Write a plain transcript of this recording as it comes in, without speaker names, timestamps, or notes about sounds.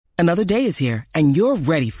Another day is here, and you're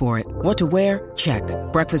ready for it. What to wear? Check.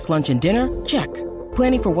 Breakfast, lunch, and dinner? Check.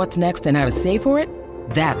 Planning for what's next and how to save for it?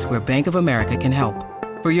 That's where Bank of America can help.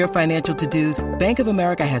 For your financial to-dos, Bank of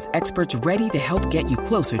America has experts ready to help get you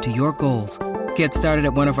closer to your goals. Get started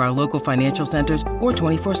at one of our local financial centers or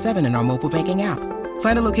 24/7 in our mobile banking app.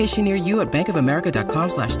 Find a location near you at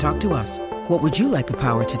bankofamerica.com/talktous. What would you like the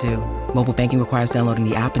power to do? Mobile banking requires downloading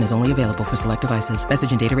the app and is only available for select devices.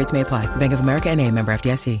 Message and data rates may apply. Bank of America N.A., member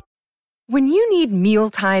FDIC. When you need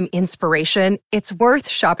mealtime inspiration, it's worth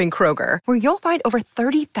shopping Kroger, where you'll find over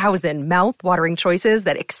 30,000 mouth-watering choices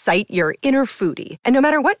that excite your inner foodie. And no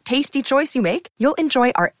matter what tasty choice you make, you'll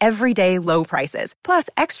enjoy our everyday low prices, plus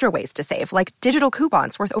extra ways to save, like digital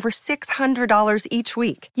coupons worth over $600 each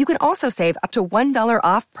week. You can also save up to $1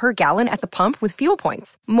 off per gallon at the pump with fuel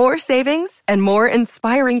points. More savings and more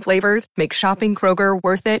inspiring flavors make shopping Kroger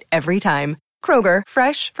worth it every time. Kroger,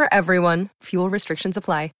 fresh for everyone. Fuel restrictions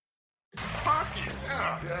apply. Hockey,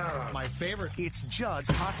 yeah. My favorite. It's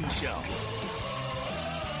Judd's Hockey Show.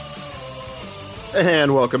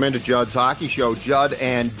 And welcome into Judd's Hockey Show. Judd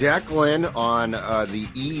and Declan on the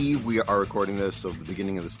eve. We are recording this of the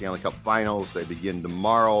beginning of the Stanley Cup Finals. They begin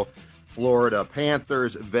tomorrow. Florida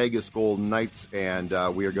Panthers, Vegas Golden Knights, and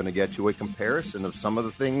we are going to get to a comparison of some of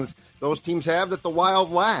the things those teams have that the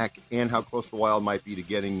Wild lack and how close the Wild might be to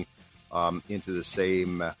getting into the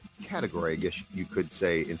same category, I guess you could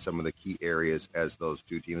say, in some of the key areas as those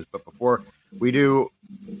two teams. But before we do,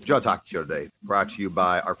 Judd's Hockey Show today, brought to you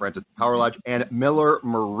by our friends at Power Lodge and Miller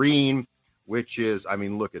Marine, which is, I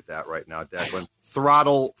mean, look at that right now, Declan.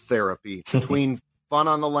 Throttle therapy between fun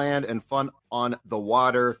on the land and fun on the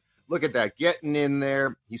water. Look at that, getting in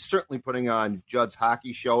there. He's certainly putting on Judd's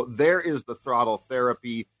Hockey Show. There is the throttle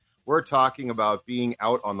therapy. We're talking about being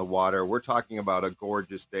out on the water. We're talking about a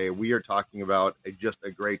gorgeous day. We are talking about just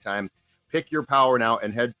a great time. Pick your power now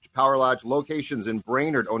and head to Power Lodge locations in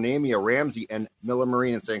Brainerd, Onamia, Ramsey, and Miller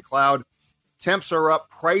Marine in St. Cloud. Temps are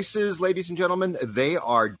up. Prices, ladies and gentlemen, they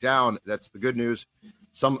are down. That's the good news.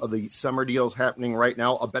 Some of the summer deals happening right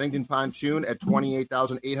now. A Bennington pontoon at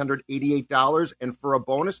 $28,888. And for a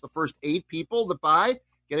bonus, the first 8 people that buy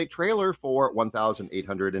get a trailer for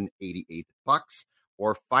 $1,888.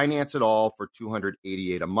 Or finance it all for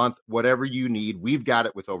 $288 a month. Whatever you need, we've got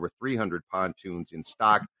it with over 300 pontoons in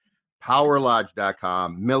stock.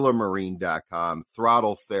 PowerLodge.com, MillerMarine.com,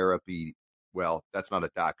 Throttle Therapy. Well, that's not a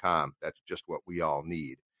 .com. That's just what we all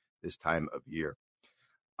need this time of year.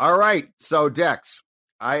 All right, so Dex,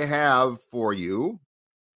 I have for you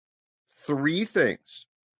 3 things,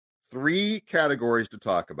 3 categories to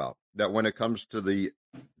talk about that when it comes to the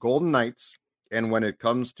Golden Knights and when it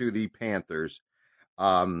comes to the Panthers,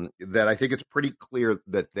 that I think it's pretty clear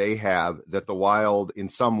that they have, that the Wild in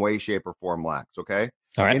some way, shape, or form lacks, okay?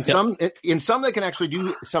 All right. In some they can actually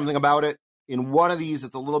do something about it. In one of these,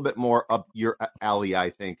 it's a little bit more up your alley, I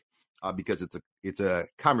think, because it's a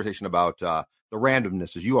conversation about the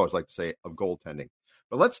randomness, as you always like to say, of goaltending.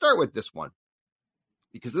 But let's start with this one,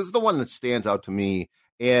 because this is the one that stands out to me.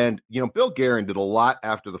 And, you know, Bill Guerin did a lot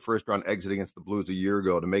after the first round exit against the Blues a year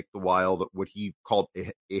ago to make the Wild what he called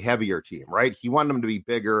a heavier team, right? He wanted them to be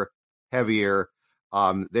bigger, heavier.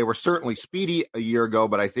 They were certainly speedy a year ago,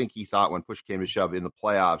 but I think he thought when push came to shove in the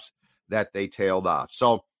playoffs that they tailed off.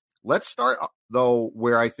 So let's start, though,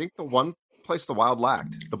 where I think the one place the Wild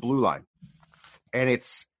lacked, the blue line. And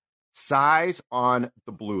it's size on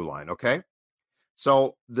the blue line, okay?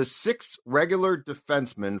 So the 6 regular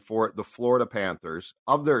defensemen for the Florida Panthers,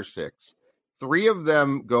 of their 6, 3 of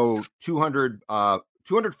them go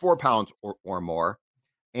 204 pounds or more,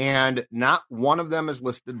 and not one of them is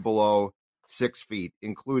listed below 6 feet,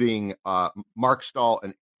 including Mark Stahl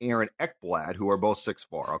and Aaron Ekblad, who are both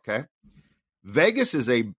 6'4", okay? Vegas is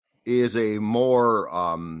a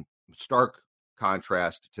more stark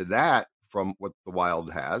contrast to that from what the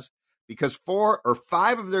Wild has, because 4 or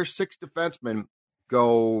 5 of their 6 defensemen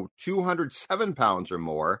go 207 pounds or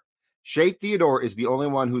more. Shea Theodore is the only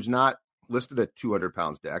one who's not listed at 200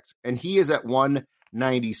 pounds, Dex, and he is at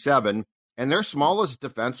 197. And their smallest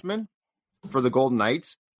defenseman for the Golden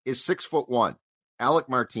Knights is 6'1", Alec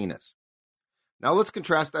Martinez. Now let's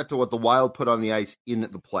contrast that to what the Wild put on the ice in the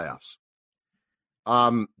playoffs.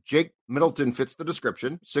 Jake Middleton fits the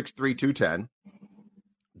description, 6'3", 210.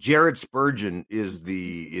 Jared Spurgeon is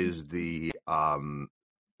the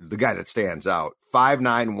guy that stands out, 5'9",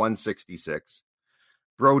 166.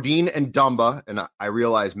 Brodin and Dumba, and I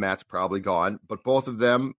realize Matt's probably gone, but both of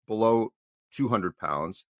them below 200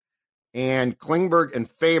 pounds. And Klingberg and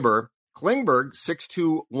Faber. Klingberg,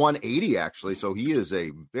 6'2", 180, actually, so he is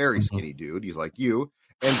a very skinny dude. He's like you.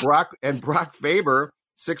 And Brock Faber,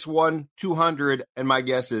 6'1", 200, and my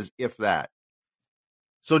guess is if that.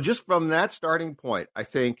 So just from that starting point, I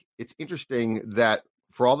think it's interesting that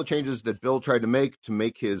for all the changes that Bill tried to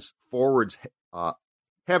make his forwards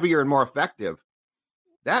heavier and more effective,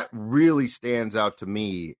 that really stands out to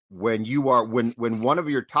me when one of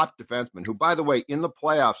your top defensemen, who, by the way, in the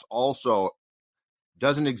playoffs also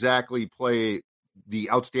doesn't exactly play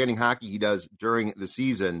the outstanding hockey he does during the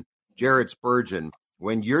season, Jared Spurgeon,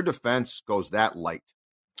 when your defense goes that light.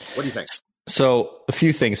 What do you think? So a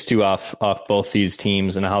few things too off both these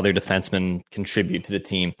teams and how their defensemen contribute to the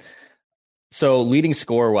team. So leading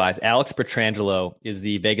scorer-wise, Alex Pietrangelo is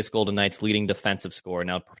the Vegas Golden Knights' leading defensive scorer.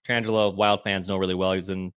 Now, Pietrangelo, Wild fans know really well. He was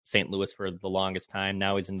in St. Louis for the longest time.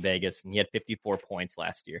 Now he's in Vegas, and he had 54 points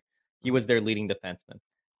last year. He was their leading defenseman.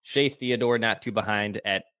 Shea Theodore, not too behind,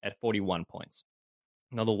 at 41 points.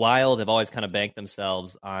 Now, the Wild have always kind of banked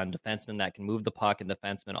themselves on defensemen that can move the puck and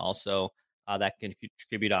defensemen also that can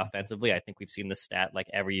contribute offensively. I think we've seen this stat like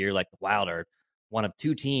every year, like the Wild are one of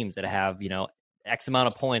two teams that have, X amount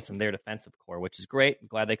of points from their defensive core, which is great. I'm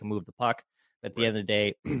glad they can move the puck. But at the end of the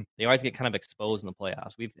day, they always get kind of exposed in the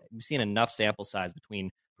playoffs. We've seen enough sample size between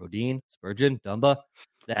Brodin, Spurgeon, Dumba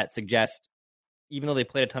that suggests even though they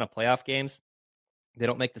played a ton of playoff games, they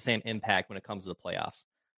don't make the same impact when it comes to the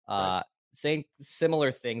playoffs. Saying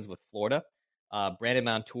similar things with Florida. Brandon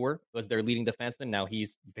Montour was their leading defenseman. Now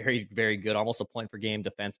he's very, very good, almost a point per game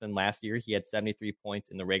defenseman. Last year, he had 73 points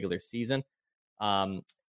in the regular season.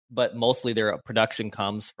 But mostly their production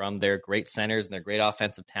comes from their great centers and their great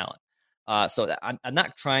offensive talent. So I'm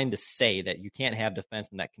not trying to say that you can't have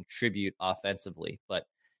defensemen that contribute offensively, but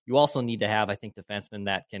you also need to have, I think, defensemen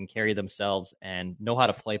that can carry themselves and know how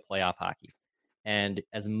to play playoff hockey. And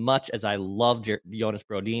as much as I love Jonas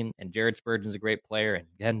Brodin, and Jared Spurgeon's a great player, and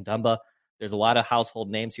again, Dumba, there's a lot of household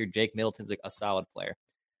names here. Jake Middleton's a solid player.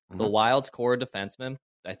 Mm-hmm. The Wild's core defensemen,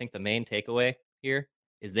 I think the main takeaway here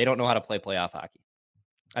is they don't know how to play playoff hockey.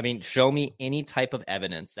 I mean, show me any type of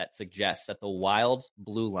evidence that suggests that the Wild's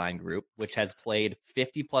blue line group, which has played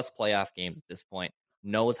 50-plus playoff games at this point,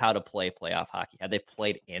 knows how to play playoff hockey. Have they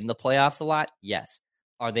played in the playoffs a lot? Yes.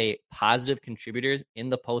 Are they positive contributors in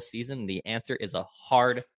the postseason? The answer is a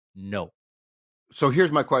hard no. So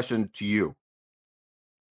here's my question to you.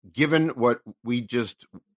 Given what we just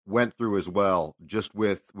went through as well, just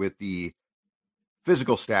with the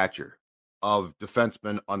physical stature of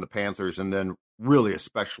defensemen on the Panthers and then really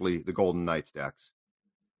especially the Golden Knights, Dex,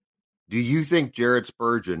 do you think Jared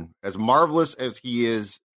Spurgeon, as marvelous as he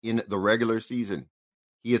is in the regular season,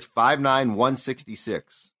 he is 5'9",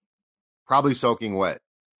 166, probably soaking wet.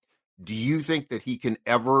 Do you think that he can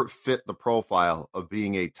ever fit the profile of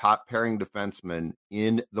being a top pairing defenseman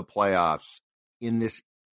in the playoffs in this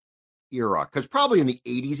era? Because probably in the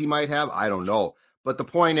 80s he might have, I don't know. But the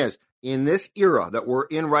point is, in this era that we're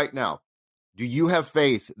in right now, do you have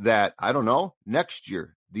faith that, I don't know, next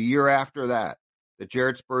year, the year after that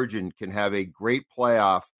Jared Spurgeon can have a great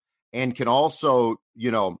playoff and can also,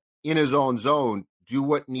 in his own zone, do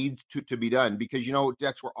what needs to be done? Because,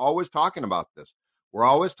 Dex, we're always talking about this. We're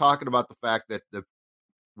always talking about the fact that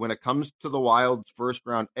when it comes to the Wild's first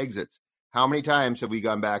round exits, how many times have we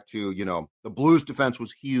gone back to, the Blues defense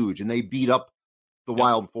was huge and they beat up the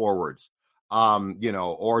Wild forwards,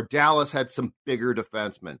 or Dallas had some bigger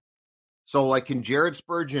defensemen. So, can Jared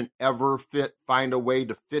Spurgeon ever find a way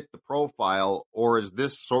to fit the profile, or is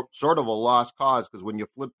this sort of a lost cause? Because when you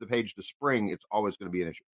flip the page to spring, it's always going to be an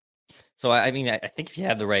issue. So, I think if you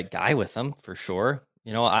have the right guy with him, for sure,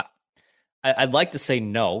 I'd like to say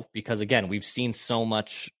no, because, again, we've seen so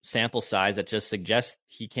much sample size that just suggests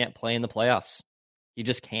he can't play in the playoffs. He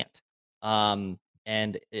just can't. And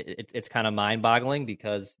it's kind of mind-boggling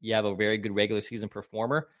because you have a very good regular season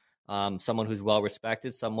performer, someone who's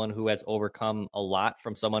well-respected, someone who has overcome a lot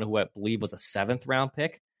from someone who I believe was a 7th-round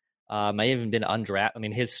pick, might have even been undrafted. I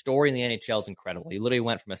mean, his story in the NHL is incredible. He literally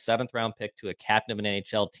went from a 7th-round pick to a captain of an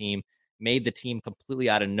NHL team, made the team completely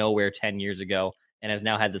out of nowhere 10 years ago, and has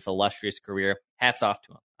now had this illustrious career. Hats off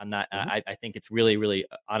to him. I think it's really, really,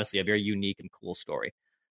 honestly, a very unique and cool story.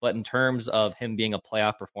 But in terms of him being a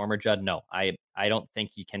playoff performer, Judd, no, I don't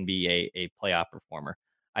think he can be a playoff performer.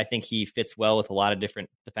 I think he fits well with a lot of different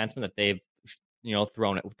defensemen that they've,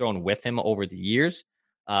 thrown with him over the years.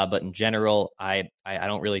 But in general, I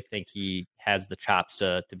don't really think he has the chops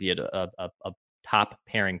to be a top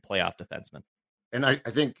pairing playoff defenseman. And I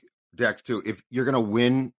think, Dex, too, if you're going to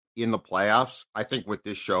win in the playoffs, I think what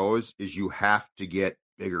this shows is you have to get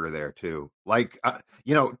bigger there too.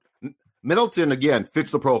 Middleton, again,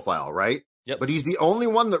 fits the profile, right? Yep. But he's the only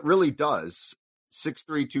one that really does.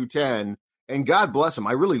 6'3", 210, and God bless him.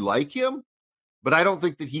 I really like him, but I don't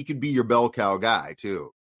think that he could be your bell cow guy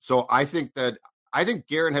too. So I think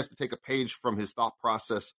Guerin has to take a page from his thought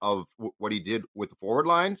process of what he did with the forward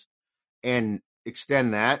lines and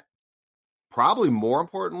extend that, probably more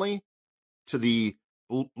importantly, to the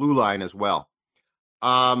blue line as well.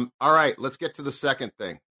 All right, let's get to the second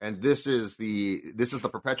thing. And this is the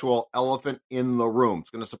perpetual elephant in the room. It's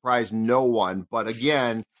going to surprise no one, but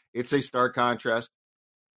again, it's a stark contrast,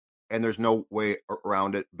 and there's no way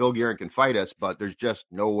around it. Bill Guerin can fight us, but there's just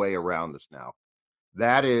no way around this now.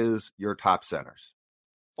 That is your top centers.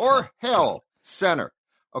 Or hell, center.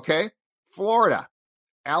 Okay? Florida,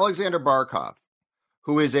 Alexander Barkov,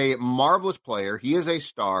 who is a marvelous player. He is a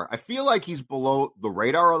star. I feel like he's below the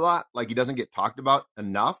radar a lot, like he doesn't get talked about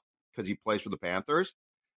enough because he plays for the Panthers.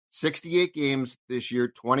 68 games this year,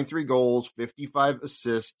 23 goals, 55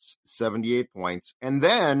 assists, 78 points. And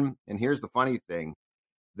then, and here's the funny thing,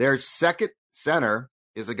 their second center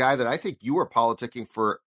is a guy that I think you were politicking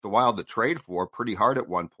for the Wild to trade for pretty hard at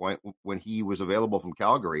one point when he was available from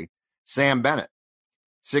Calgary, Sam Bennett.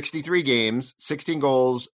 63 games, 16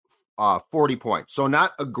 goals, 40 points. So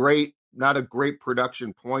not a great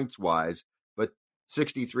production points wise, but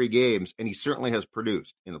 63 games, and he certainly has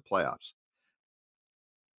produced in the playoffs.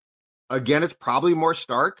 Again, it's probably more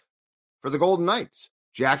stark for the Golden Knights.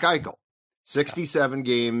 Jack Eichel, 67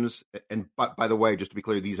 games, and by the way, just to be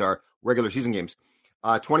clear, these are regular season games.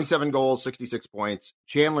 27 goals, 66 points.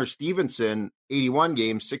 Chandler Stevenson, 81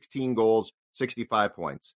 games, 16 goals, 65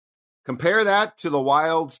 points. Compare that to the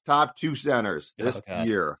Wild's top two centers this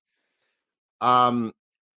year.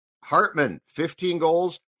 Hartman, 15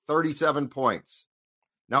 goals, 37 points.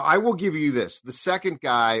 Now, I will give you this. The second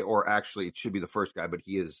guy, or actually it should be the first guy, but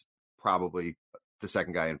he is probably the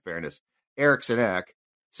second guy in fairness, Eriksson Ek,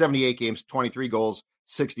 78 games, 23 goals,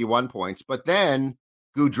 61 points. But then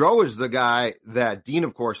Gaudreau is the guy that Dean,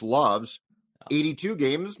 of course, loves. 82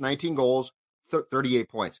 games, 19 goals, 38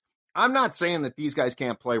 points. I'm not saying that these guys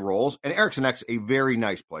can't play roles, and Eriksson Ek's a very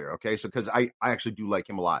nice player, okay? So, because I actually do like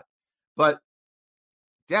him a lot. But,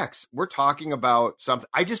 Dex, we're talking about something.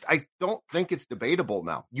 I don't think it's debatable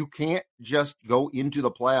now. You can't just go into the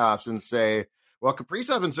playoffs and say, well,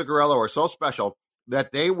 Kaprizov and Zuccarello are so special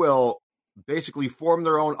that they will basically form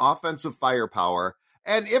their own offensive firepower.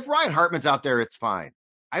 And if Ryan Hartman's out there, it's fine.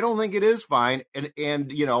 I don't think it is fine.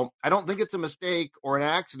 And you know, I don't think it's a mistake or an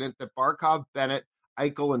accident that Barkov, Bennett,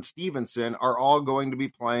 Eichel, and Stevenson are all going to be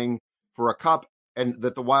playing for a cup, and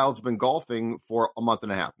that the Wild's been golfing for a month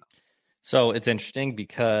and a half now. So it's interesting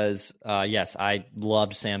because, yes, I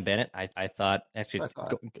loved Sam Bennett. I thought, actually,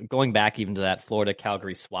 going back even to that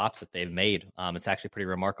Florida-Calgary swaps that they've made, it's actually pretty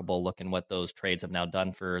remarkable looking what those trades have now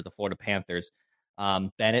done for the Florida Panthers.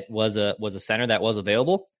 Bennett was a center that was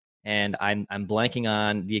available, and I'm blanking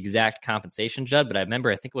on the exact compensation, Judd, but I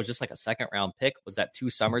remember I think it was just like a second-round pick. Was that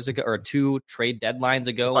 2 summers ago or 2 trade deadlines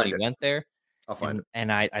ago when he went there? I'll find it.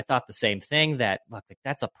 And I thought the same thing, that look, like,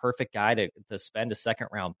 that's a perfect guy to spend a second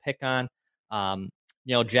round pick on.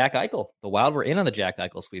 You know, Jack Eichel, the Wild were in on the Jack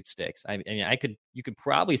Eichel sweepstakes. I mean, you could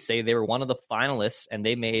probably say they were one of the finalists, and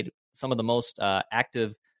they made some of the most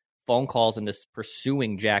active phone calls into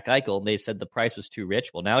pursuing Jack Eichel. They said the price was too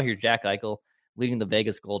rich. Well, now here's Jack Eichel leading the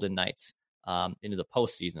Vegas Golden Knights into the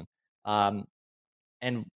postseason.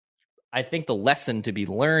 And I think the lesson to be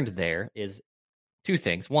learned there is 2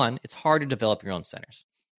 things. One, it's hard to develop your own centers.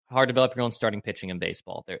 Hard to develop your own starting pitching in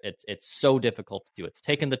baseball. It's so difficult to do. It's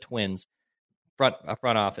taken the Twins front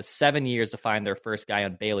office 7 years to find their first guy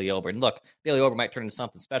on Bailey Ober. And look, Bailey Ober might turn into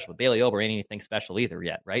something special, but Bailey Ober ain't anything special either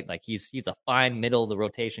yet, right? Like he's a fine middle of the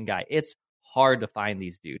rotation guy. It's hard to find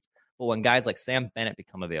these dudes. But when guys like Sam Bennett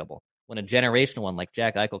become available, when a generational one like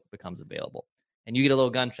Jack Eichel becomes available, and you get a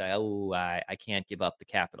little gun shy, I can't give up the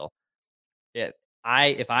capital. If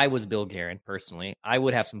I was Bill Guerin personally, I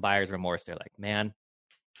would have some buyer's remorse there. Like, man,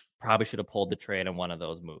 probably should have pulled the trade on one of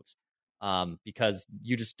those moves, because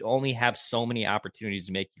you just only have so many opportunities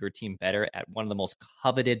to make your team better at one of the most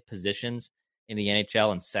coveted positions in the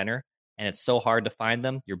NHL and center, and it's so hard to find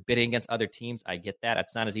them. You're bidding against other teams. I get that.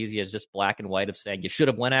 It's not as easy as just black and white of saying you should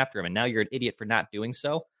have went after him, and now you're an idiot for not doing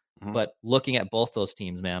so. Mm-hmm. But looking at both those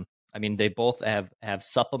teams, man, I mean, they both have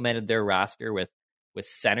supplemented their roster with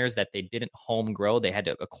centers that they didn't home grow. They had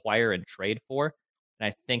to acquire and trade for. And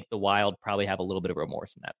I think the Wild probably have a little bit of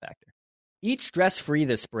remorse in that factor. Eat stress-free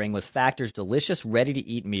this spring with Factor's delicious,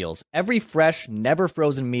 ready-to-eat meals. Every fresh,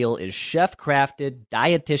 never-frozen meal is chef-crafted,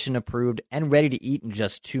 dietitian-approved, and ready to eat in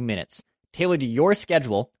just 2 minutes. Tailored to your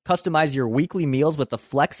schedule, customize your weekly meals with the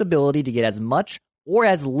flexibility to get as much or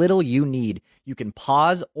as little you need. You can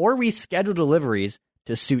pause or reschedule deliveries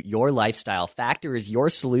to suit your lifestyle. Factor is your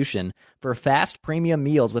solution for fast premium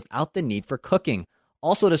meals without the need for cooking.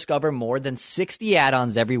 Also discover more than 60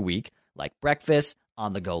 add-ons every week, like breakfast,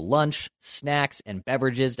 on-the-go lunch, snacks, and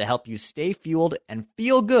beverages to help you stay fueled and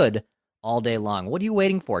feel good all day long. What are you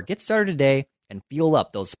waiting for? Get started today and fuel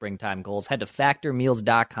up those springtime goals. Head to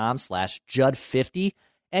factormeals.com/Judd50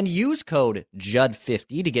 and use code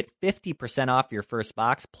JUD50 to get 50% off your first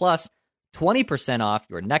box plus 20% off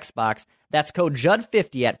your next box. That's code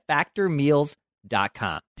JUD50 at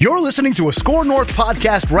factormeals.com. You're listening to a Score North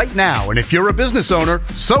podcast right now, and if you're a business owner,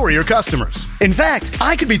 so are your customers. In fact,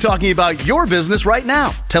 I could be talking about your business right now,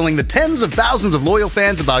 telling the tens of thousands of loyal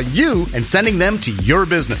fans about you and sending them to your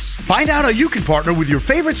business. Find out how you can partner with your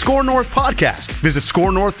favorite Score North podcast. Visit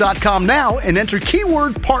scorenorth.com now and enter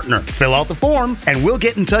keyword partner. Fill out the form, and we'll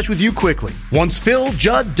get in touch with you quickly. Once Phil,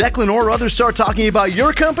 Judd, Declan, or others start talking about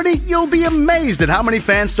your company, you'll be amazed at how many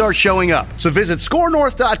fans start showing up. So visit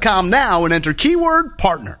scorenorth.com now and enter keyword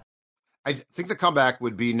partner. I think the comeback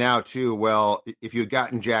would be now, too, well, if you had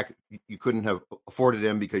gotten Jack, you couldn't have afforded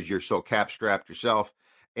him because you're so cap-strapped yourself.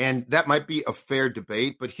 And that might be a fair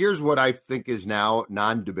debate, but here's what I think is now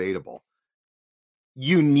non-debatable.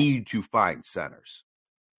 You need to find centers.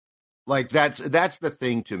 Like, that's the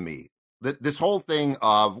thing to me. This whole thing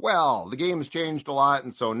of, well, the game has changed a lot,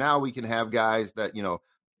 and so now we can have guys that,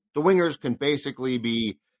 the wingers can basically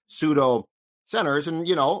be pseudo centers. And,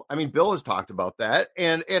 Bill has talked about that,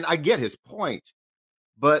 and I get his point.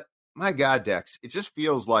 But my God, Dex, it just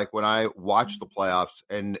feels like when I watch the playoffs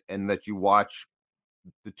and that you watch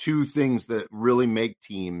the two things that really make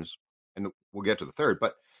teams, and we'll get to the third,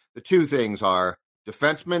 but the two things are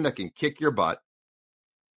defensemen that can kick your butt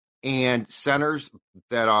and centers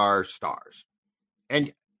that are stars.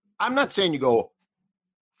 And I'm not saying you go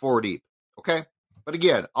 4 deep, okay? But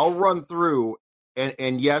again, I'll run through.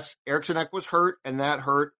 And yes, Eriksson Ek was hurt, and that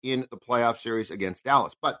hurt in the playoff series against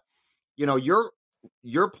Dallas. But,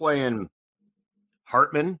 you're playing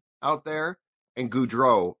Hartman out there and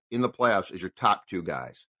Gaudreau in the playoffs as your top two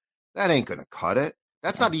guys. That ain't going to cut it.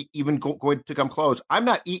 That's not even going to come close. I'm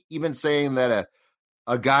not even saying that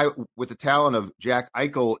a guy with the talent of Jack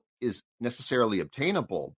Eichel is necessarily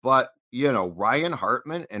obtainable. But, Ryan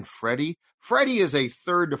Hartman and Freddie is a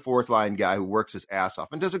third to fourth line guy who works his ass off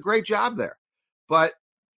and does a great job there. But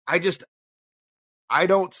I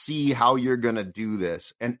don't see how you're going to do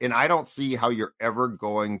this. And I don't see how you're ever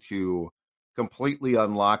going to completely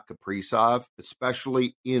unlock Kaprizov,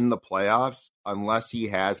 especially in the playoffs, unless he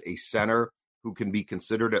has a center who can be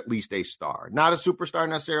considered at least a star. Not a superstar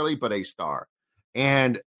necessarily, but a star.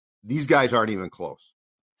 And these guys aren't even close.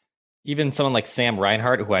 Even someone like Sam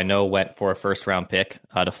Reinhart, who I know went for a first-round pick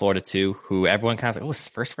to Florida too, who everyone kind of like,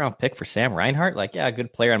 first-round pick for Sam Reinhart? Like, yeah, a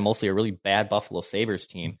good player on mostly a really bad Buffalo Sabres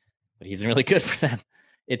team, but he's been really good for them.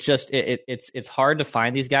 It's just, it's hard to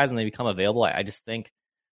find these guys when they become available. I just think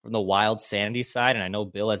from the Wild sanity side, and I know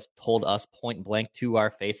Bill has told us point blank to our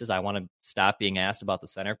faces, I want to stop being asked about the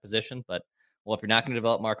center position, but, well, if you're not going to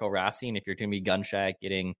develop Marco Rossi, and if you're going to be gun-shy at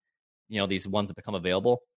getting, these ones that become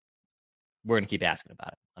available, we're going to keep asking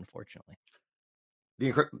about it, unfortunately.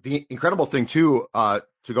 The incredible thing, too,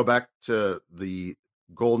 to go back to the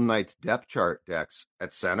Golden Knights depth chart, Dex,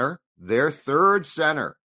 at center, their third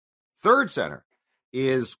center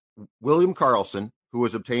is William Karlsson, who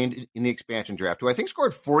was obtained in the expansion draft, who I think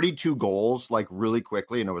scored 42 goals, like, really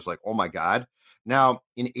quickly, and it was like, oh, my God. Now,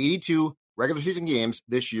 in 82 regular season games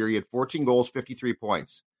this year, he had 14 goals, 53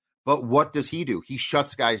 points. But what does he do? He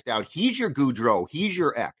shuts guys down. He's your Gaudreau. He's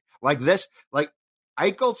your Ek. Like this, like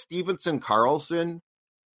Eichel, Stevenson, Karlsson,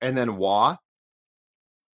 and then Waugh.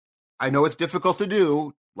 I know it's difficult to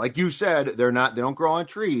do. Like you said, they don't grow on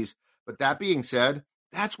trees. But that being said,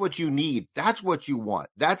 that's what you need. That's what you want.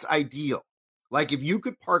 That's ideal. Like if you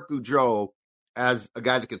could park Gaudreau as a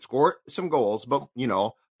guy that could score some goals,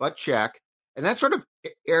 but check. And that's sort of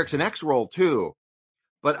Eriksson Ek's role too.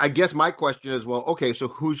 But I guess my question is, well, okay, so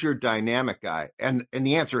who's your dynamic guy? And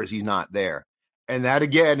the answer is he's not there. And that,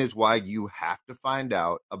 again, is why you have to find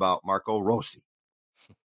out about Marco Rossi,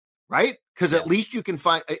 right? Because at least you can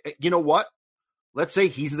find, you know what? Let's say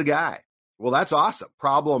he's the guy. Well, that's awesome.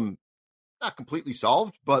 Problem not completely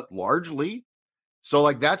solved, but largely. So,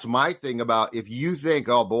 like, that's my thing about if you think,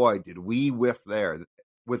 oh, boy, did we whiff there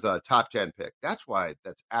with a top 10 pick. That's why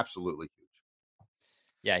that's absolutely huge.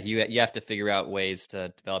 Yeah, you have to figure out ways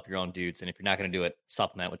to develop your own dudes. And if you're not going to do it,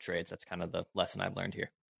 supplement with trades. That's kind of the lesson I've learned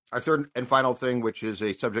here. Our third and final thing, which is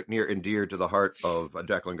a subject near and dear to the heart of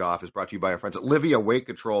Declan Goff, is brought to you by our friends at Livia Weight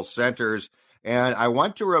Control Centers. And I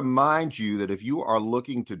want to remind you that if you are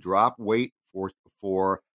looking to drop weight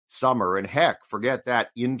for summer, and heck, forget that,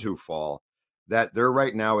 into fall, that there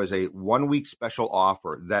right now is a 1-week special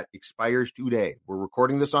offer that expires today. We're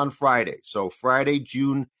recording this on Friday, so Friday,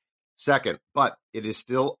 June 2nd, but it is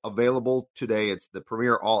still available today. It's the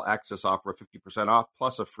Premier All Access offer, 50% off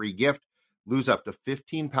plus a free gift. Lose up to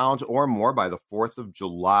 15 pounds or more by the 4th of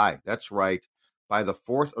July. That's right. By the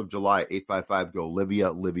 4th of July,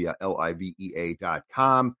 855-GO-LIVEA, Livea,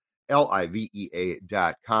 LIVEA.com,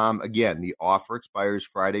 LIVEA.com. Again, the offer expires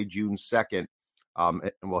Friday, June 2nd,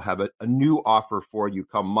 and we'll have a new offer for you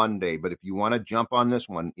come Monday. But if you want to jump on this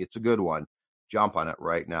one, it's a good one. Jump on it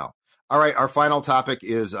right now. All right, our final topic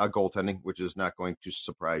is goaltending, which is not going to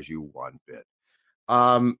surprise you one bit.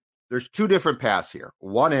 There's two different paths here.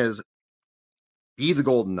 One is be the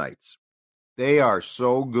Golden Knights. They are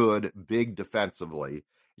so good, big defensively.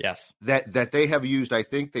 Yes. That they have used, I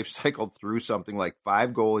think they've cycled through something like 5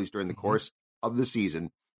 goalies during the course of the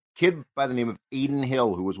season. Kid by the name of Aiden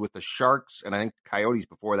Hill, who was with the Sharks and I think Coyotes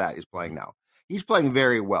before that, is playing now. He's playing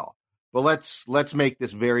very well. But let's make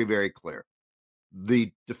this very, very clear.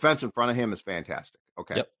 The defense in front of him is fantastic.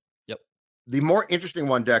 Okay. Yep. The more interesting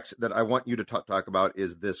one, Dex, that I want you to talk about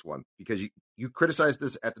is this one, because you criticized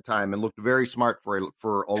this at the time and looked very smart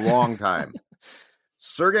for a long time.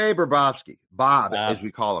 Sergei Bobrovsky, Bob, as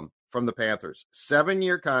we call him, from the Panthers,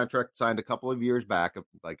 7-year contract signed a couple of years back,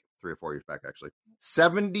 like 3 or 4 years back, actually.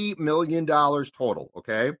 $70 million total.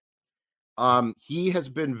 Okay. He's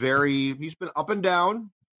been up and down,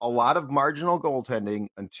 a lot of marginal goaltending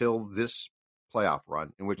until this playoff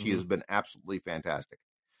run, in which he has been absolutely fantastic.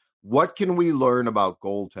 What can we learn about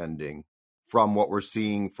goaltending from what we're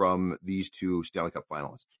seeing from these two Stanley Cup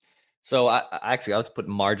finalists? So I was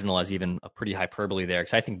putting marginal as even a pretty hyperbole there,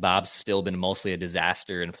 because I think Bob's still been mostly a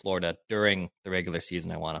disaster in Florida during the regular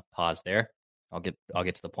season. I want to pause there. I'll get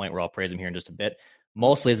to the point where I'll praise him here in just a bit.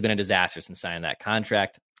 Mostly has been a disaster since signing that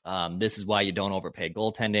contract. This is why you don't overpay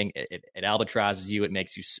goaltending. It albatrosses you. It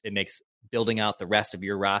makes building out the rest of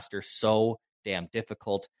your roster so damn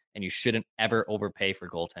difficult, and you shouldn't ever overpay for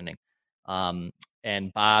goaltending.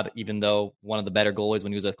 And Bob, even though one of the better goalies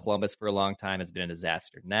when he was with Columbus for a long time, has been a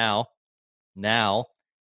disaster. Now, you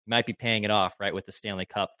might be paying it off, right, with the Stanley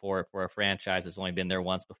Cup for a franchise that's only been there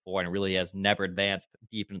once before and really has never advanced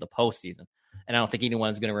deep into the postseason. And I don't think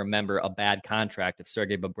anyone is going to remember a bad contract if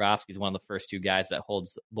Sergei Bobrovsky is one of the first 2 guys that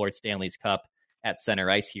holds Lord Stanley's Cup at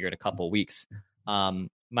center ice here in a couple of weeks.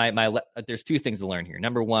 There's 2 things to learn here.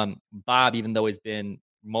 Number one, Bob, even though he's been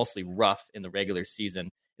mostly rough in the regular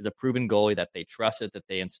season, is a proven goalie that they trusted, that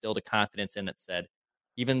they instilled a confidence in, that said,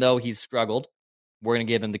 even though he's struggled, we're going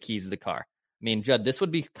to give him the keys of the car. I mean, Judd, this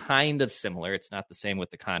would be kind of similar. It's not the same with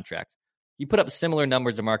the contract. He put up similar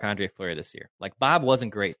numbers to Marc-Andre Fleury this year. Like, Bob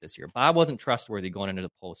wasn't great this year. Bob wasn't trustworthy going into the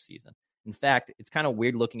postseason. In fact, it's kind of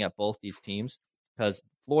weird looking at both these teams because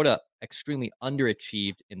Florida extremely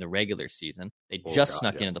underachieved in the regular season. They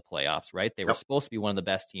snuck into the playoffs, right? They were supposed to be one of the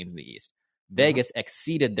best teams in the East. Vegas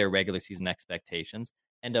exceeded their regular season expectations,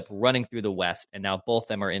 end up running through the West, and now both of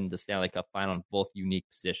them are in the Stanley Cup final in both unique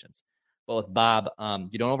positions. But with Bob,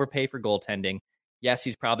 you don't overpay for goaltending. Yes,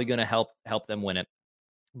 he's probably going to help them win it.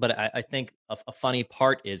 But I think a funny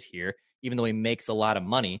part is here, even though he makes a lot of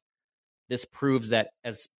money, this proves that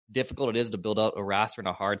as difficult it is to build out a roster and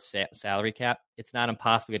a hard salary cap, it's not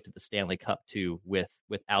impossible to get to the Stanley Cup too with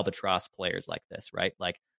albatross players like this, right?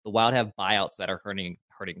 Like the Wild have buyouts that are hurting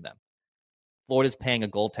them. Florida's paying a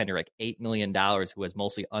goaltender like $8 million who has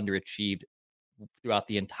mostly underachieved throughout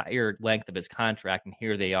the entire length of his contract, and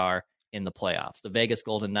here they are in the playoffs. The Vegas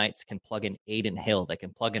Golden Knights can plug in Aiden Hill. They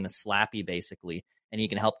can plug in a Slappy, basically, and he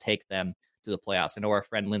can help take them to the playoffs. I know our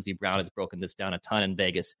friend Lindsey Brown has broken this down a ton in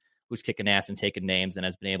Vegas, who's kicking ass and taking names and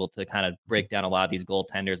has been able to kind of break down a lot of these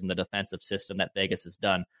goaltenders and the defensive system that Vegas has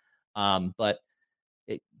done. But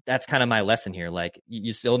that's kind of my lesson here. Like,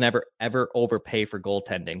 you still never, ever overpay for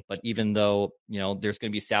goaltending. But even though, there's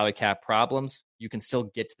going to be salary cap problems, you can still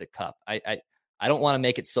get to the cup. I don't want to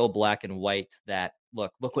make it so black and white that,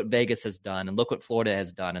 look what Vegas has done and look what Florida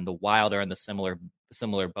has done. And the Wild are in the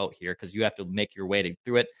similar boat here because you have to make your way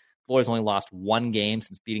through it. Florida's only lost 1 game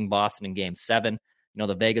since beating Boston in Game 7.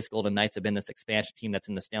 The Vegas Golden Knights have been this expansion team that's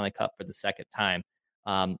in the Stanley Cup for the second time.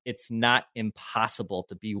 It's not impossible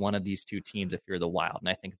to be one of these 2 teams if you're the Wild. And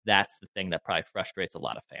I think that's the thing that probably frustrates a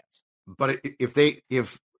lot of fans. But if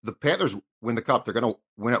the Panthers win the cup, they're going to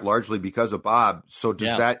win it largely because of Bob. So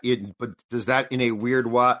does that in a weird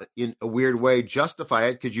way justify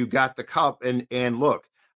it? Because you got the cup and look,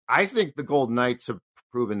 I think the Golden Knights have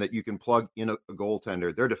proven that you can plug in a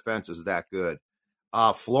goaltender. Their defense is that good.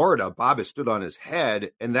 Florida, Bob has stood on his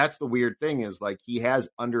head, and that's the weird thing is like he has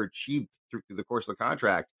underachieved through the course of the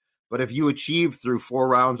contract. But if you achieve through 4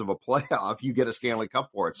 rounds of a playoff, you get a Stanley Cup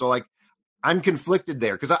for it. So like, I'm conflicted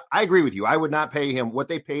there because I agree with you. I would not pay him. What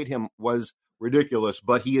they paid him was ridiculous,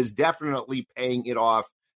 but he is definitely paying it off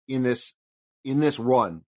in this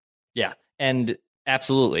run. Yeah, and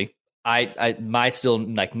absolutely. My still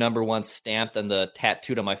like number one stamped on the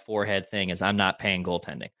tattooed on my forehead thing is I'm not paying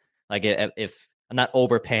goaltending. Like if I'm not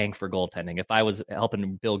overpaying for goaltending. If I was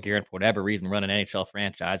helping Bill Guerin for whatever reason run an NHL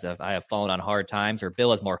franchise, if I have fallen on hard times, or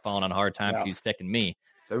Bill has more fallen on hard times, he's picking me.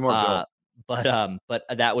 But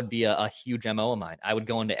that would be a huge MO of mine. I would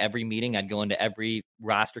go into every meeting. I'd go into every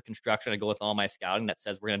roster construction. I'd go with all my scouting that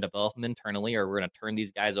says we're going to develop them internally, or we're going to turn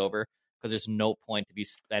these guys over, because there's no point to be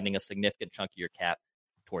spending a significant chunk of your cap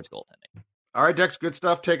towards goaltending. All right, Dex, good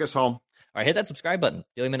stuff. Take us home. All right, hit that subscribe button.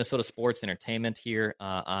 Daily Minnesota Sports Entertainment here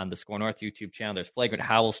on the Score North YouTube channel. There's Flagrant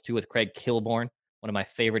Howls, too, with Craig Kilborn, one of my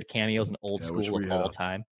favorite cameos in old school of all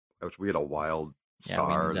time. I wish we had a wild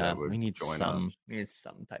star that would we need join us. We need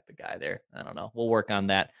some type of guy there. I don't know. We'll work on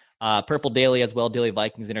that. Purple Daily as well, Daily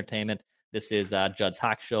Vikings Entertainment. This is Judd's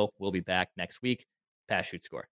Hawk Show. We'll be back next week. Pass, shoot, score.